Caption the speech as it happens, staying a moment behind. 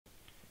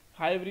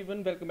Hi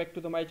everyone, welcome back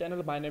to my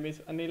channel. My name is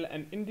Anil,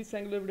 and in this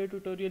Angular video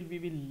tutorial we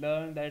will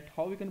learn that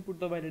how we can put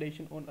the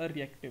validation on a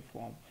reactive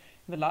form.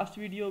 In the last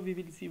video we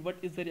will see what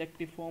is the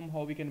reactive form,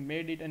 how we can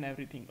made it and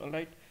everything.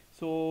 Alright,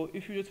 so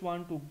if you just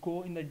want to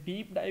go in the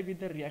deep dive with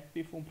the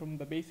reactive form from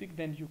the basic,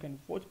 then you can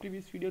watch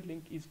previous video,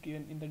 link is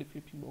given in the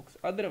description box.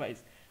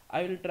 Otherwise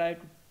I will try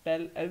to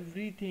tell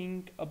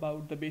everything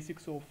about the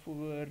basics of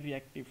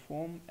reactive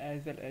form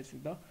as well as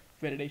the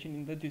validation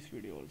in this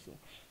video also.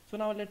 So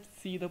now let's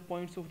see the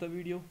points of the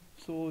video.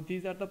 So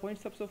these are the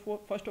points. First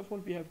of all,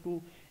 we have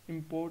to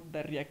import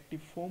the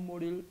reactive form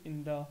module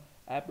in the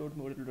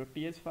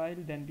app.module.ts file.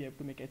 Then we have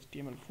to make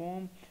HTML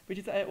form, which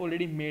is I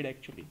already made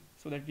actually,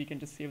 so that we can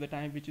just save the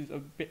time, which is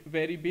a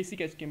very basic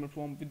HTML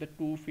form with the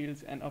two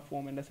fields and a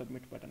form and a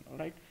submit button. All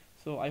right,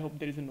 so I hope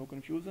there is no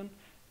confusion.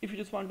 If you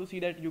just want to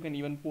see that, you can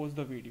even pause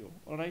the video.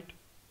 All right,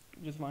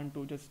 just want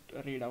to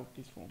read out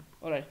this form.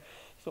 All right,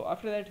 so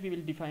after that we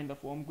will define the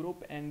form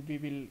group, and we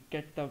will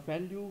get the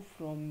value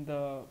from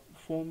the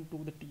form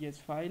to the ts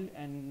file,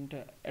 and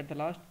at the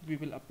last we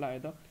will apply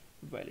the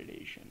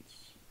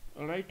validations.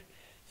 All right,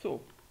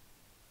 so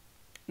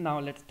now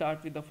let's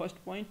start with the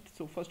first point.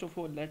 So first of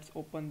all, let's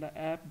open the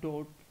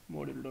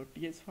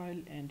app.module.ts file,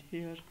 and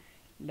here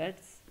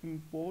let's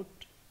import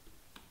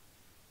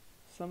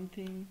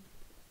something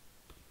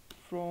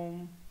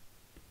from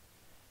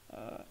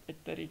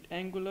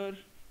 @angular,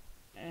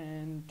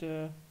 and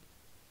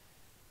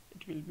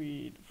it will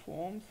be the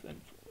forms,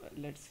 and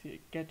let's see,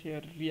 get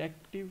here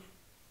reactive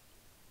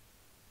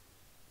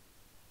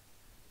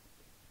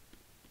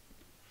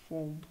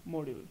form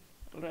module.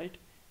 Right,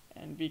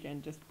 and we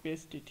can just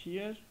paste it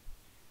here,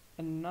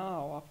 and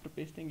now after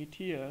pasting it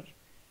here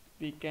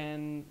we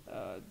can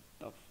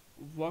the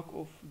work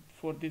of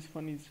for this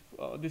one is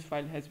this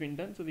file has been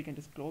done, so we can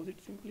just close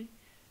it simply.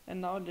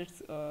 And now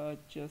let's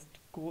just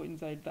go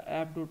inside the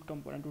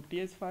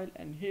app.component.ts file,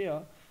 and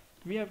here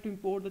we have to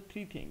import the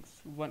three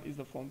things. One is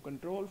the form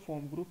control,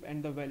 form group,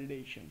 and the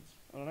validations.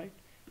 All right,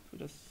 so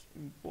just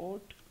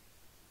import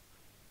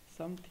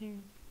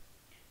something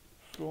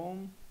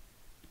from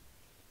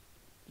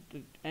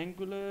the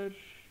Angular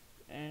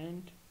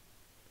and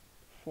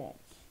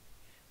forms.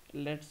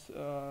 Let's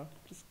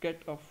just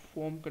get a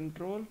form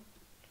control,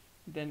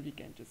 then we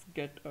can just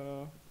get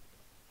a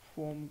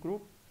form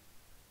group.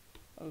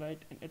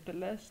 Alright, and at the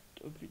last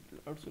we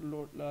also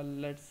load,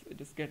 let's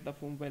just get the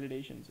form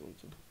validations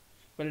also,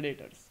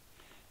 validators.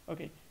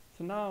 Okay,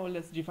 so now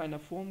let's define a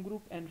form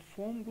group, and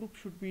form group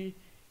should be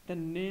the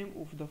name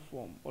of the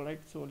form.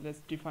 Alright, so let's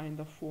define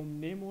the form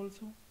name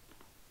also,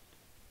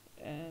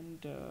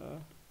 and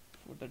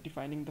for the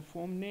defining the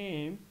form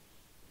name,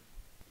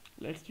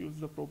 let's use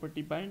the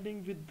property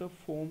binding with the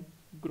form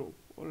group.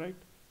 Alright,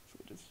 so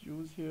just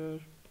use here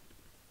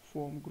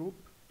form group,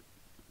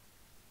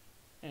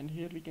 and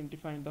here we can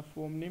define the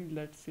form name.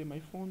 Let's say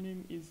my form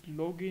name is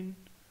login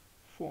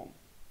form,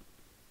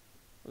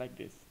 like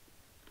this.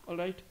 All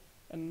right,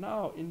 and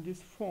now in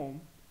this form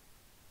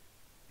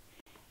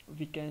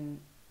we can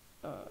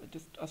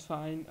just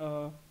assign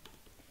a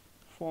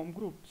form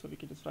group, so we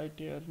can just write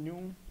here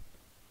new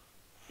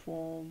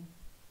form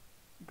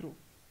group.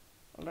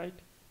 All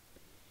right,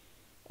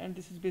 and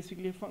this is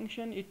basically a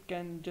function. It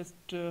can just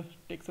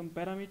take some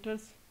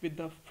parameters with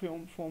the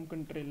form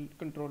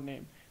control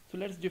name. So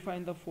let's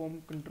define the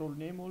form control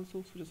name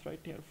also. So just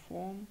write here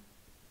form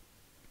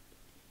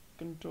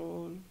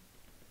control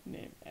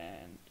name,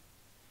 and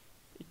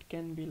it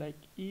can be like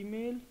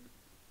email,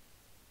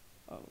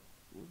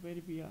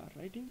 where we are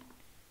writing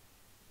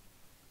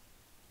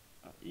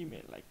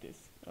email, like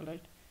this. All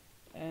right,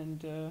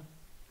 and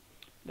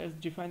let's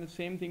define the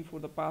same thing for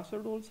the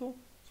password also.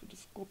 So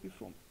just copy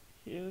from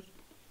here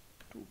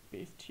to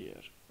paste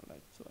here. All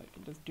right, so I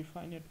can just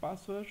define a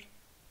password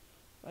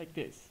like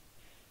this.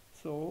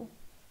 So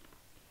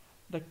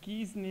the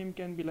keys name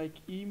can be like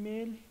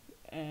email,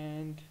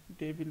 and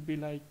they will be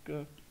like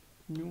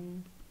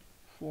new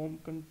form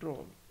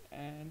control,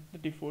 and the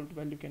default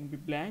value can be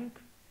blank,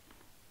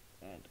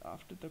 and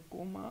after the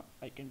comma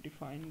I can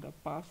define the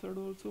password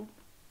also,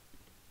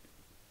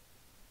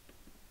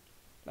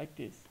 like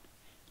this.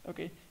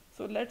 Okay,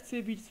 so let's say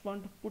we just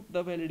want to put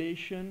the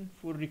validation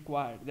for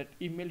required, that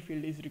email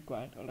field is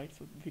required. All right,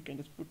 so we can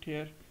just put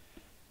here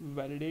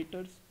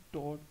validators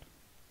dot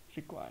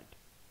required.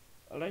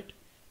 All right,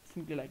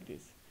 simply like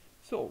this.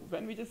 So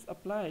when we just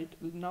apply it,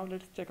 now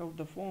let's check out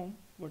the form,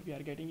 what we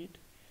are getting it.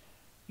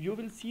 You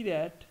will see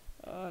that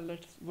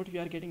what we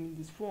are getting in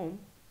this form,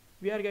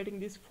 we are getting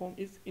this form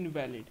is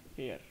invalid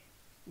here.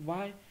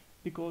 Why?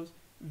 Because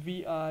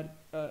we are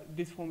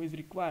this form is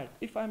required.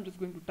 If I'm just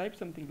going to type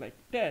something like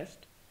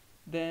test,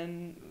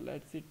 then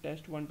let's say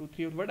test 1 2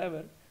 3 or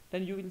whatever,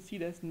 then you will see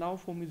that now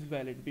form is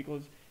valid,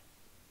 because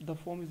the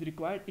form is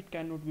required, it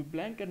cannot be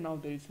blank, and now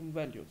there is some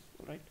values.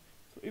 Right,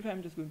 so if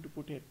I'm just going to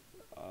put it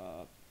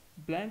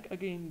blank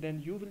again, then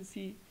you will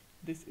see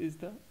this is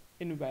the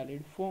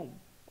invalid form.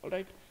 All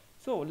right,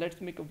 so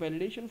let's make a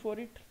validation for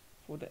it,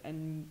 for the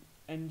ng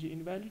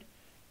invalid.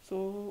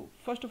 So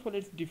first of all,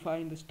 let's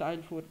define the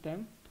style for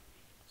them.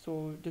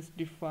 So just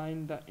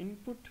define the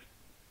input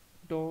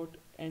dot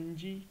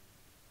ng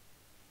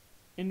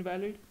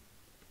invalid,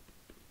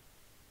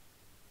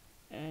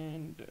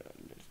 and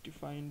let's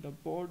define the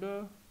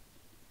border.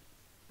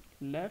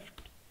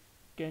 Left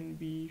can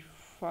be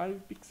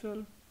 5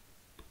 pixel,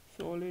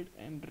 solid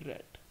and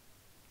red.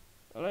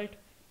 Alright,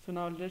 so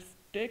now let's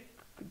take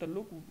the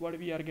look what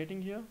we are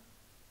getting here.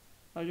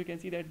 Now you can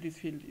see that this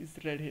field is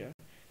red here.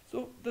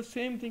 So the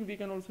same thing we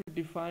can also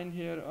define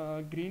here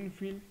green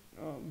field,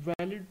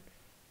 valid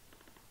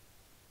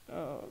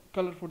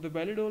color for the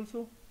valid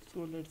also.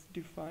 So let's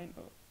define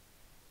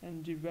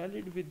ng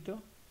valid with the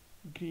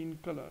green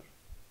color.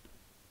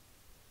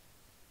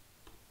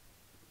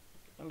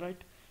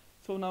 Alright,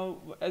 so now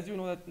as you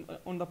know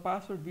that on the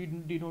password we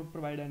did not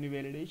provide any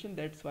validation,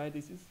 that's why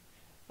this is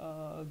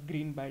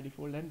green by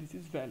default and this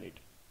is valid.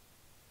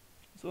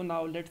 So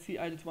now let's see,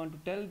 I just want to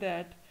tell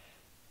that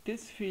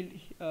this field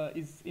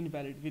is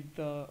invalid with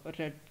the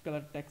red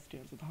color text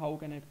here. So how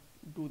can I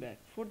do that?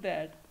 For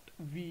that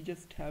we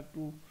just have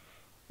to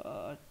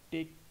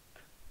take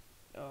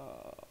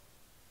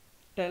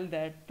tell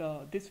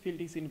that this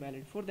field is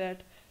invalid. For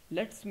that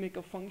let's make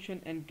a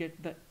function and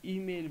get the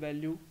email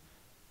value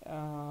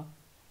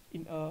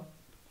in a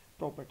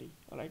property.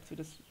 Alright, so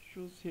just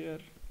choose here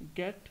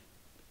get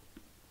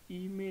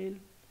email,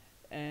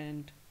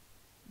 and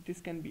this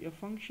can be a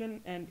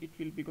function and it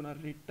will be gonna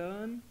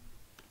return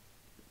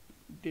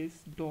this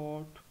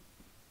dot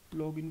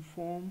login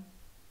form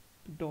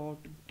dot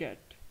get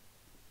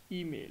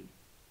email.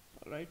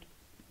 Alright,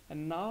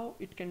 and now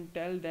it can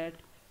tell that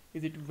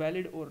is it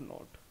valid or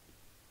not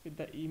with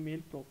the email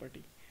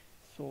property.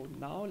 So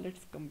now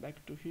let's come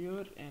back to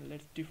here and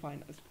let's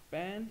define a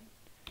span.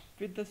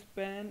 With the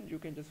span you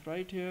can just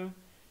write here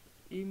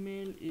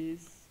email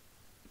is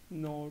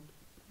not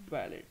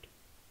valid,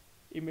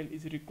 email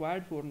is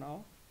required for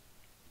now,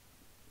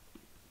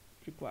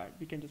 required,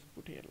 we can just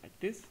put here like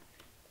this,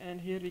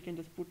 and here we can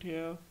just put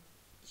here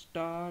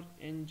star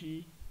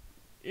ng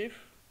if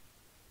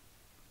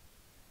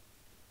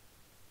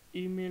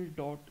email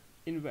dot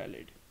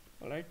invalid.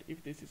 Alright,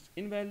 if this is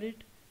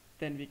invalid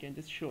then we can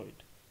just show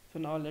it. So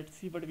now let's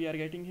see what we are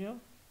getting here.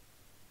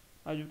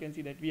 As you can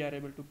see that we are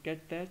able to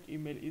get that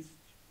email is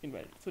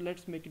invalid. So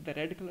let's make it the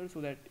red color so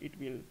that it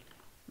will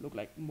look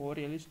like more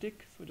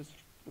realistic. So just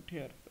put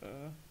here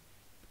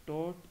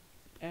dot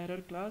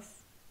error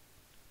class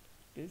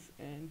this,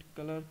 and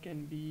color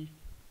can be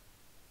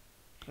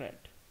red,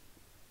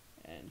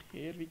 and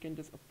here we can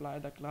just apply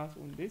the class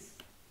on this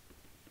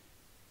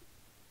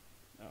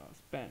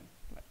span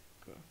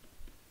like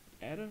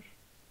error.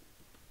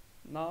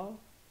 Now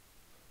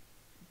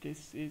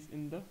this is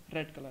in the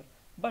red color,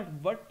 but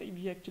what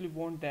we actually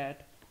want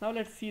that. Now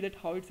let's see that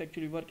how it's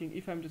actually working.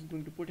 If I'm just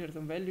going to put here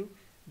some value,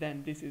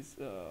 then this is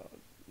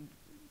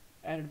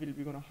error will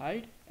be gonna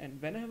hide,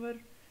 and whenever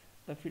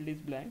the field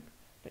is blank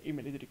the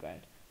email is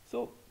required.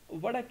 So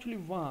what I actually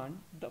want,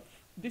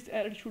 this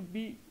error should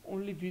be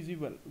only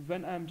visible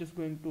when I'm just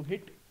going to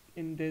hit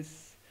in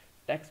this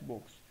text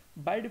box.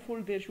 By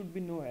default there should be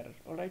no error.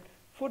 Alright,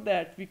 for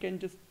that we can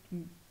just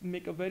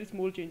make a very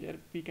small change here.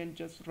 We can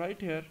just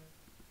write here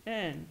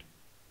and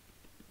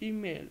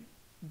email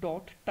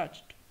dot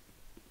touched.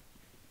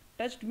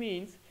 Touched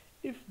means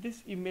if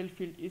this email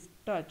field is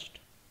touched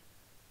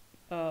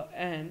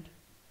and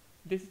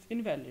this is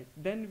invalid,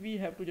 then we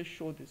have to just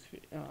show this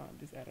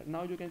this error.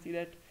 Now you can see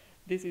that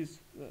this is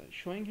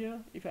showing here.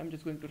 If I'm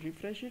just going to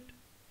refresh it,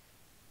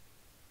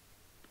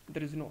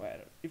 there is no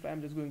error. If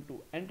I'm just going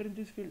to enter in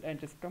this field and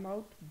just come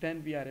out,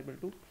 then we are able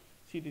to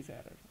see this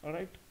error.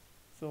 Alright,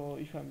 so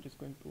if I'm just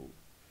going to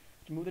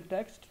remove the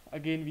text,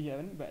 again we have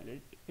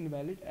an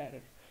invalid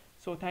error.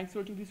 So thanks for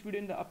watching this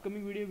video. In the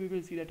upcoming video we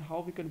will see that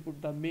how we can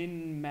put the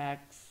min,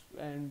 max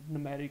and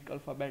numeric,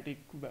 alphabetic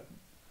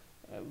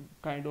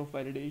kind of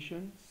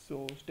validation.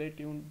 So stay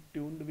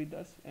tuned with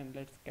us, and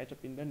let's catch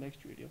up in the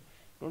next video.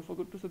 Don't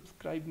forget to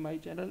subscribe my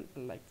channel,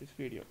 like this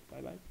video.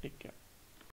 Bye bye, take care.